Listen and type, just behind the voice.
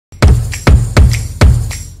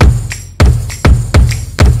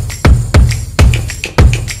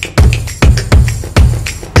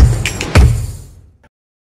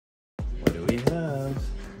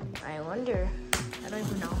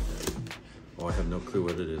Oh, I have no clue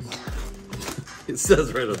what it is. It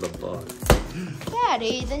says right on the box.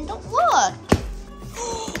 Daddy, then don't look.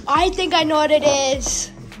 I think I know what it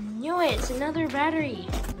is. Knew it. It's another battery.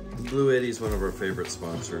 Bluetti is one of our favorite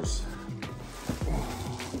sponsors.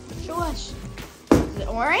 Show us. Is it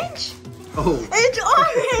orange? Oh. It's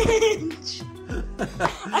orange!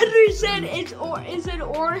 I thought said it's orange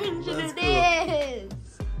and That's it cool. is.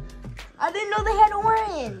 I didn't know they had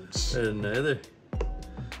orange. I didn't either.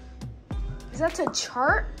 Is that a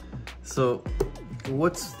chart? So,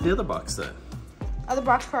 what's the other box then? Other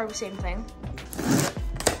box probably the same thing.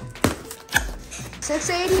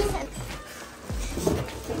 680.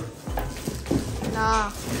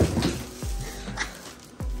 Nah.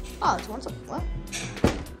 Oh, it's one. What?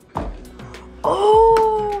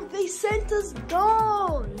 Oh, they sent us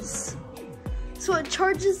those. So it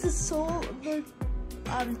charges the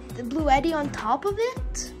Bluetti on top of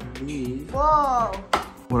it? Whoa.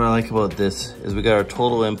 What I like about this is we got our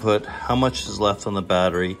total input, how much is left on the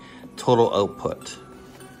battery, total output.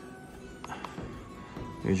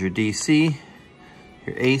 Here's your DC,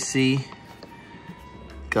 your AC.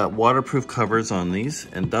 Got waterproof covers on these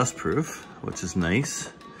and dustproof, which is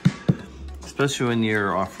nice. Especially when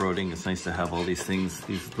you're off-roading, it's nice to have all these things,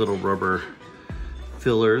 these little rubber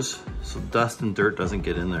fillers, so dust and dirt doesn't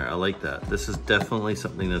get in there. I like that. This is definitely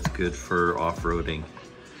something that's good for off-roading.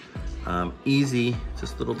 Easy,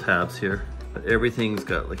 just little tabs here, but everything's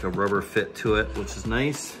got like a rubber fit to it, which is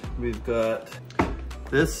nice. We've got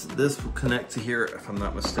this will connect to here if I'm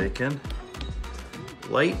not mistaken.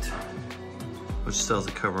 Light, which still has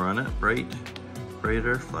a cover on it,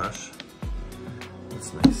 brighter, flash.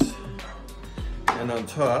 That's nice. And on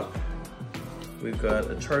top, we've got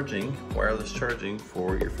a wireless charging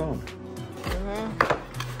for your phone.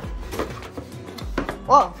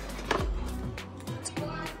 Whoa.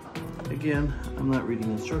 Again, I'm not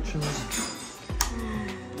reading instructions.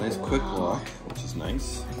 Nice quick lock, which is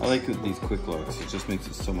nice. I like these quick locks, it just makes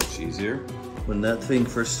it so much easier. When that thing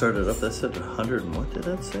first started up, that said 100 and what did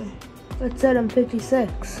that say? It said I'm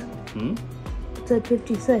 56. Hmm? It said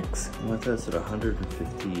 56. I thought it said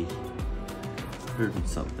 150, 100 and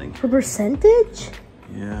something. For percentage?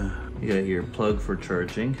 Yeah. You got your plug for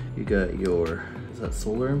charging. You got your, is that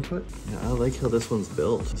solar input? Yeah, I like how this one's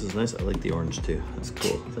built. This is nice. I like the orange too. That's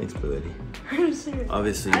cool. Thanks, Bluetti.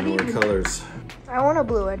 Obviously, you know our colors. I want a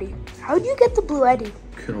Bluetti. How'd you get the Bluetti? You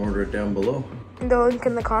can order it down below. The link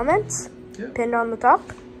in the comments? Yep. Pinned on the top?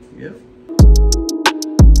 Yep.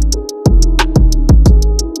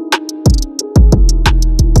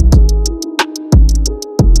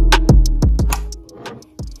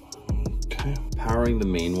 Okay. Powering the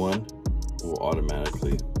main one will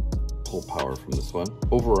automatically pull power from this one.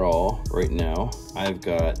 Overall, right now, I've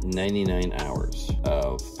got 99 hours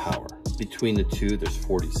of power. Between the two, there's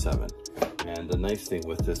 47. And the nice thing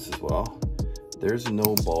with this as well, there's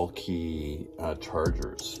no bulky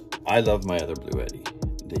chargers. I love my other Bluetti,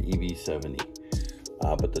 the EV70,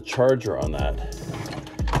 but the charger on that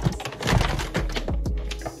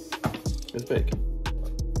is big.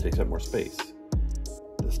 It takes up more space.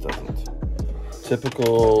 This doesn't.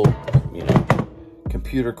 Typical, you know,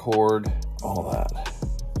 computer cord, all that.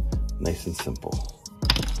 Nice and simple.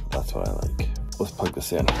 That's what I like. Let's plug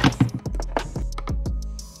this in.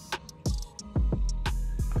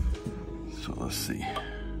 So let's see.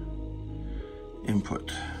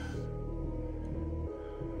 Input.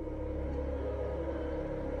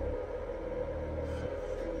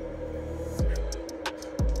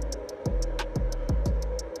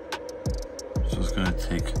 So it's going to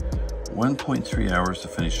take 1.3 hours to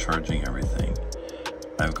finish charging everything.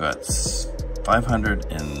 I've got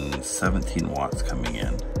 517 watts coming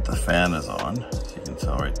in. The fan is on, so you can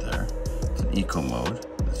tell right there. It's an eco mode.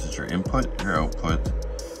 This is your input, your output.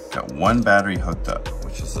 Got one battery hooked up,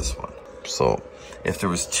 which is this one. So if there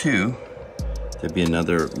was two, there'd be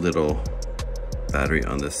another little battery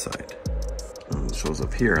on this side. And it shows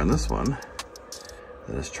up here on this one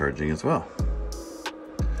that is charging as well.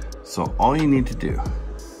 So all you need to do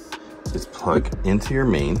is plug into your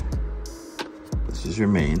main. This is your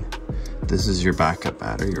main. This is your backup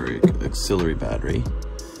battery or your auxiliary battery.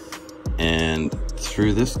 And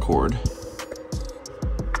through this cord,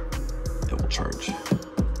 it will charge.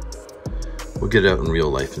 We'll get it out in real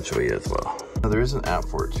life and show you as well. Now there is an app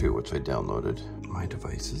for it too, which I downloaded. My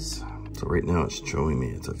devices. So right now it's showing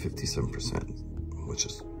me it's at 57%, which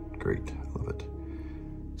is great. I love it.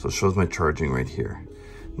 So it shows my charging right here.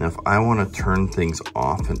 Now if I want to turn things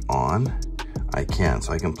off and on, I can.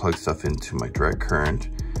 So I can plug stuff into my direct current.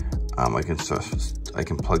 I can I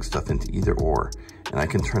can plug stuff into either or, and I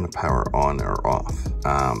can turn the power on or off.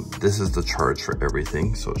 This is the charge for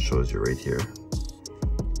everything, so it shows you right here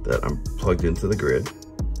that I'm plugged into the grid,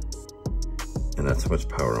 and that's how much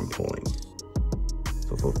power I'm pulling.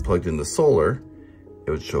 So if I'm plugged into solar,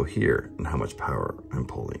 it would show here and how much power I'm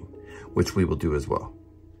pulling, which we will do as well.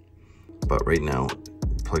 But right now,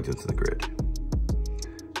 plugged into the grid.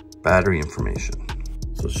 Battery information.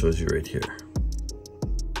 So it shows you right here.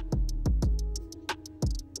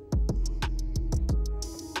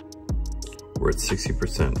 We're at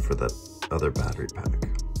 60% for that other battery pack.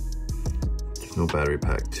 There's no battery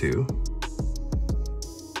pack 2.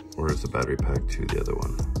 Or is the battery pack 2 the other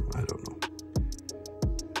one? I don't know.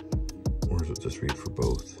 Or does it just read for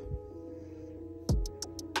both?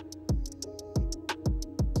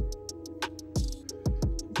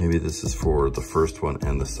 Maybe this is for the first one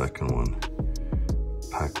and the second one.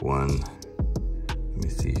 Pack 1. Let me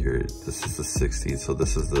see here. This is the 60, so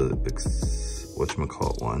this is the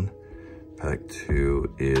whatchamacallit one. Pack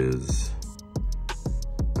 2 is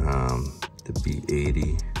the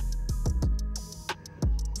B80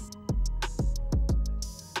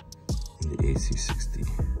 and the AC60.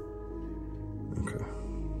 Okay.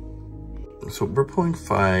 So we're pulling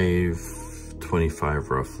 525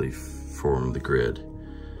 roughly from the grid.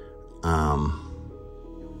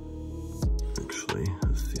 Actually,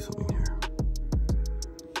 let's see something here.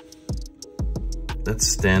 That's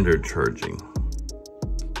standard charging.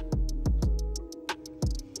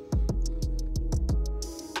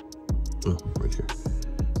 Oh, right here.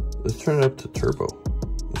 Let's turn it up to turbo.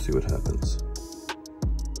 Let's see what happens.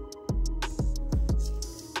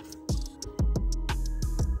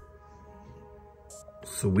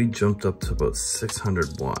 So we jumped up to about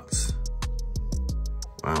 600 watts.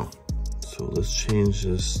 Wow. So let's change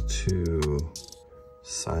this to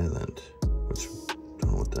silent, which I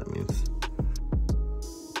don't know what that means.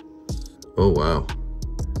 Oh, wow.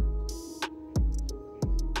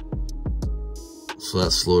 So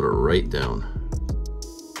that slowed it right down.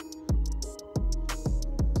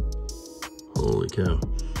 Holy cow.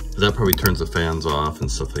 That probably turns the fans off and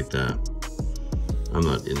stuff like that. I'm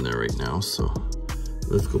not in there right now, so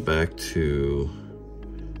let's go back to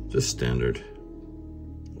just standard.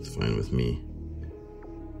 It's fine with me.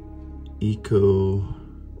 Eco.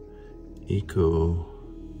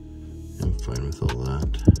 I'm fine with all that.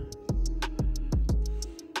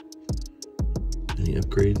 Any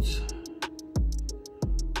upgrades?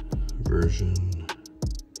 Version.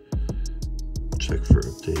 Check for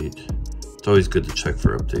update. It's always good to check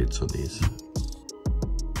for updates on these.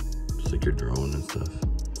 Just like your drone and stuff.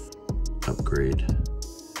 Upgrade.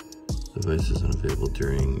 Device is unavailable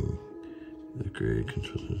during the upgrade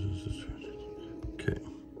control. Okay.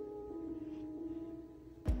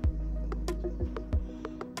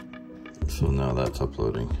 So now that's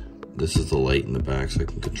uploading. This is the light in the back, so I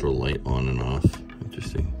can control light on and off.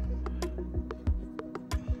 Interesting.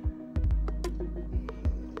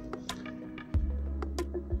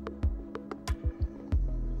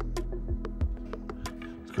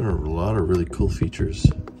 It's got a lot of really cool features.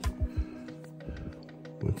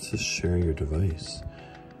 What's this? Share your device.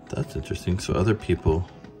 That's interesting. So other people,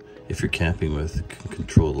 if you're camping with, can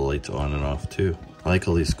control the lights on and off too. I like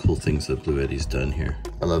all these cool things that Bluetti's done here.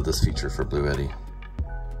 I love this feature for Bluetti.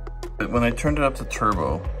 When I turned it up to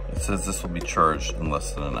turbo, it says this will be charged in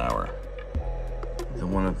less than an hour. The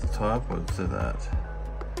one at the top, what's it at?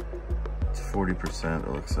 It's 40%,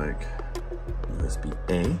 it looks like.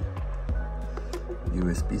 USB-A,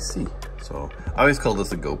 USB-C. So I always call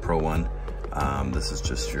this a GoPro one. This is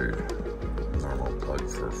just your normal plug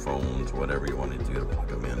for phones, whatever you want to do to plug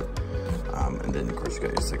them in. And then of course you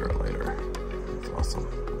got your cigarette lighter. It's awesome.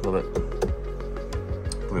 Love it.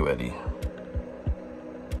 Bluetti.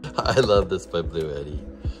 I love this by Bluetti.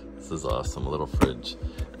 This is awesome, a little fridge.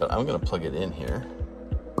 But I'm gonna plug it in here.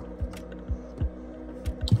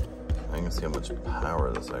 I'm gonna see how much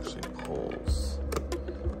power this actually pulls.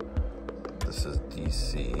 This is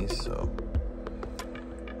DC, so.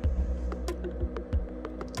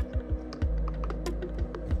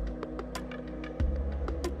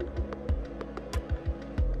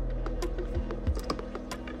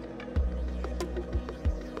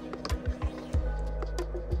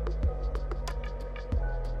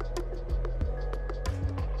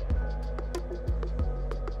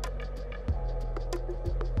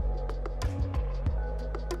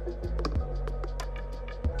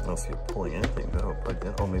 I don't see it pulling anything. I don't have it plugged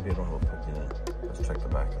in. Oh, maybe I don't have it plugged in. Let's check the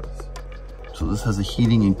back of this. So this has a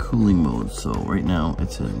heating and cooling mode. So right now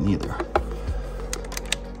it's in neither.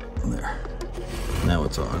 There. Now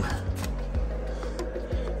it's on.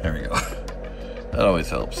 There we go. That always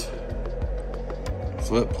helps.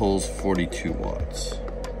 So it pulls 42 watts.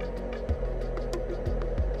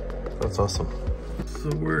 That's awesome. So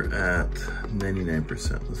we're at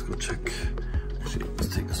 99%. Let's go check. Actually,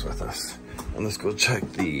 let's take this with us. And let's go check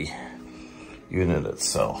the unit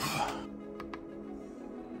itself.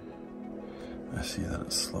 I see that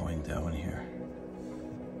it's slowing down here.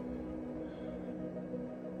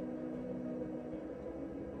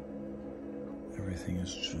 Everything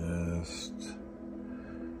is just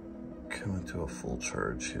coming to a full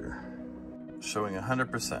charge here. Showing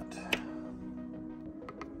 100%.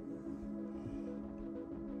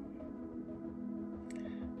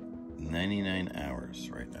 $99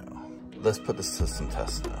 hours right now. Let's put this to some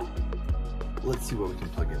tests now. Let's see what we can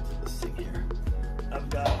plug into this thing here. I've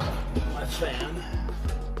got my fan.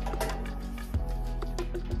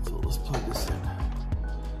 So let's plug this in.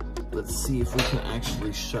 Let's see if we can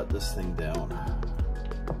actually shut this thing down.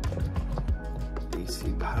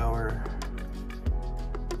 AC power.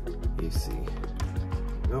 AC.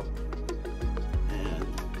 Go. And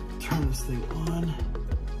turn this thing on.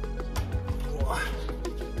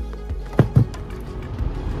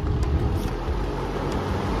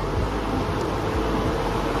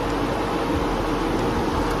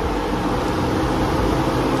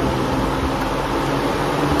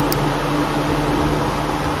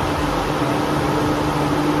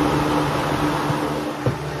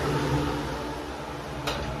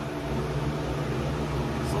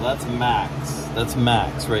 That's max. That's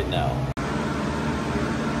max right now.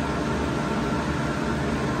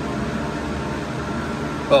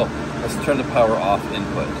 Oh, let's turn the power off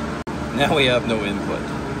input. Now we have no input.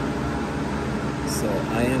 So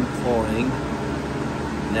I am pulling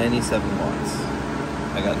 97 watts.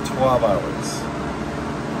 I got 12 hours.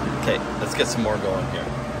 Okay, let's get some more going here.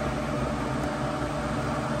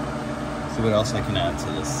 See what else I can add to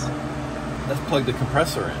this. Let's plug the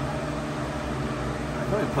compressor in.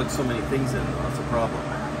 I plug so many things in, that's a problem.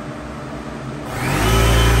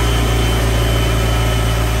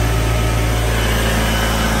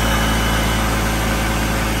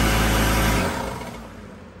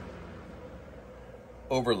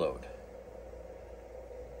 Overload.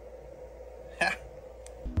 Ha!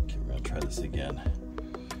 Okay, we're gonna try this again.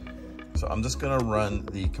 So I'm just gonna run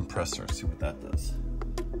the compressor, see what that does.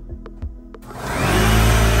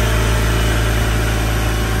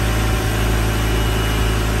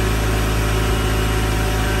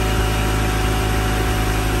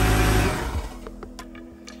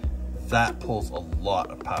 That pulls a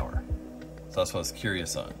lot of power. So that's what I was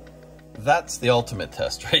curious on. That's the ultimate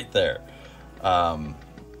test right there.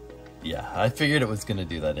 Yeah, I figured it was gonna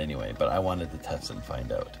do that anyway, but I wanted to test and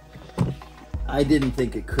find out. I didn't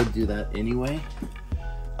think it could do that anyway,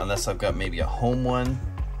 unless I've got maybe a home one.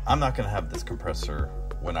 I'm not gonna have this compressor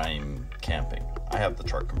when I'm camping. I have the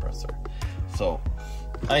truck compressor. So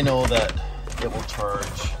I know that it will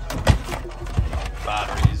charge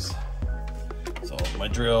batteries. So my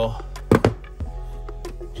drill,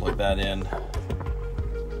 plug that in.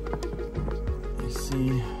 You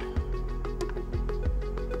see,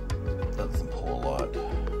 that doesn't pull a lot.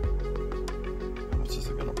 How much is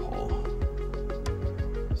it gonna pull?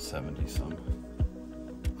 70 some.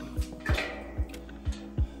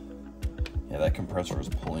 Yeah, that compressor was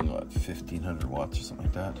pulling what, 1500 watts or something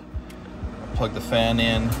like that. I'll plug the fan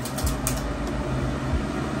in.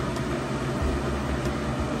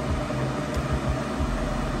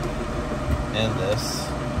 And this.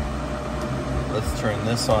 Let's turn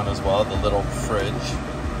this on as well, the little fridge.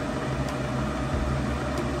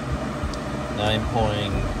 Now I'm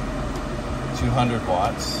pulling 200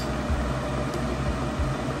 watts.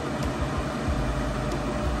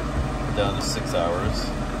 Down to 6 hours.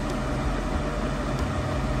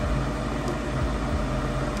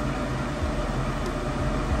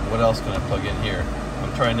 What else can I plug in here?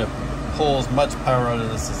 I'm trying to pull as much power out of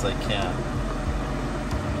this as I can.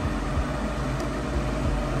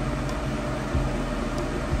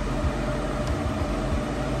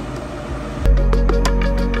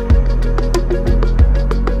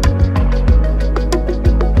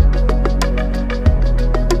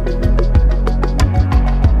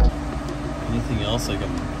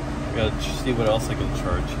 See what else I can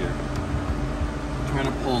charge here. I'm trying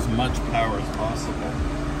to pull as much power as possible.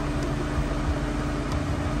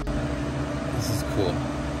 This is cool.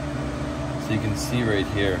 So you can see right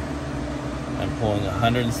here, I'm pulling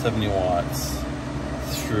 170 watts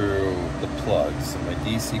through the plug. So my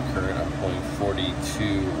DC current, I'm pulling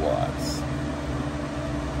 42 watts.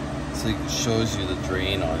 So it shows you the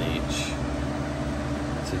drain on each.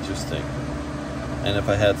 It's interesting. And if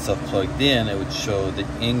I had stuff plugged in, it would show the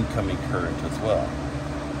incoming current as well.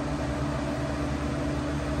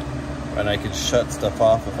 And I could shut stuff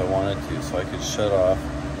off if I wanted to. So I could shut off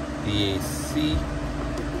the AC.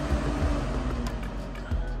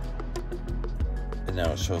 And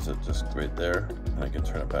now it shows it just right there. And I can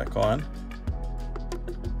turn it back on.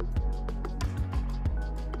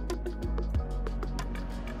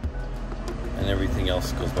 And everything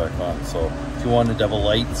else goes back on. So if you wanted to have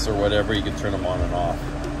lights or whatever, you can turn them on and off.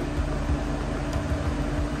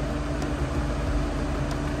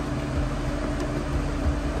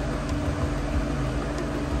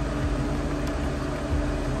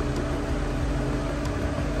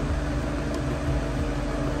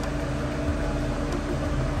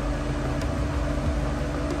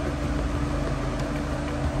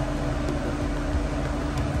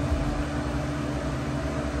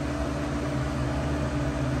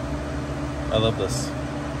 I love this.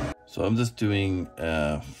 So I'm just doing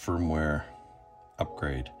a firmware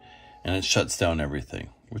upgrade and it shuts down everything,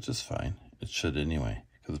 which is fine. It should anyway,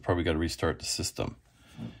 because it's probably got to restart the system.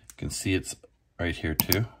 You can see it's right here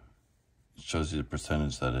too. It shows you the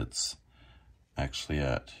percentage that it's actually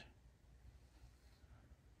at.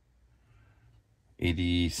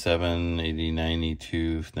 87, 89,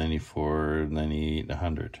 82, 94, 98,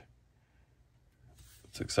 100.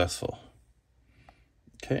 Successful.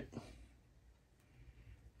 Okay.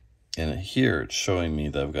 And here it's showing me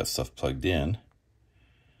that I've got stuff plugged in.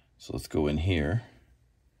 So let's go in here.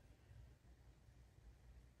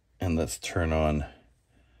 And let's turn on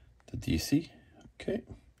the DC. Okay.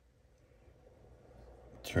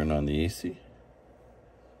 Turn on the AC.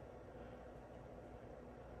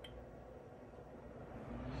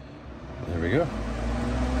 There we go.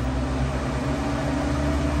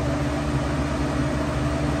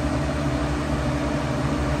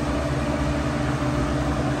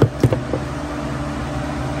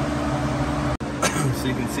 So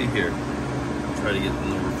you can see here, try to get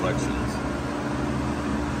no reflections.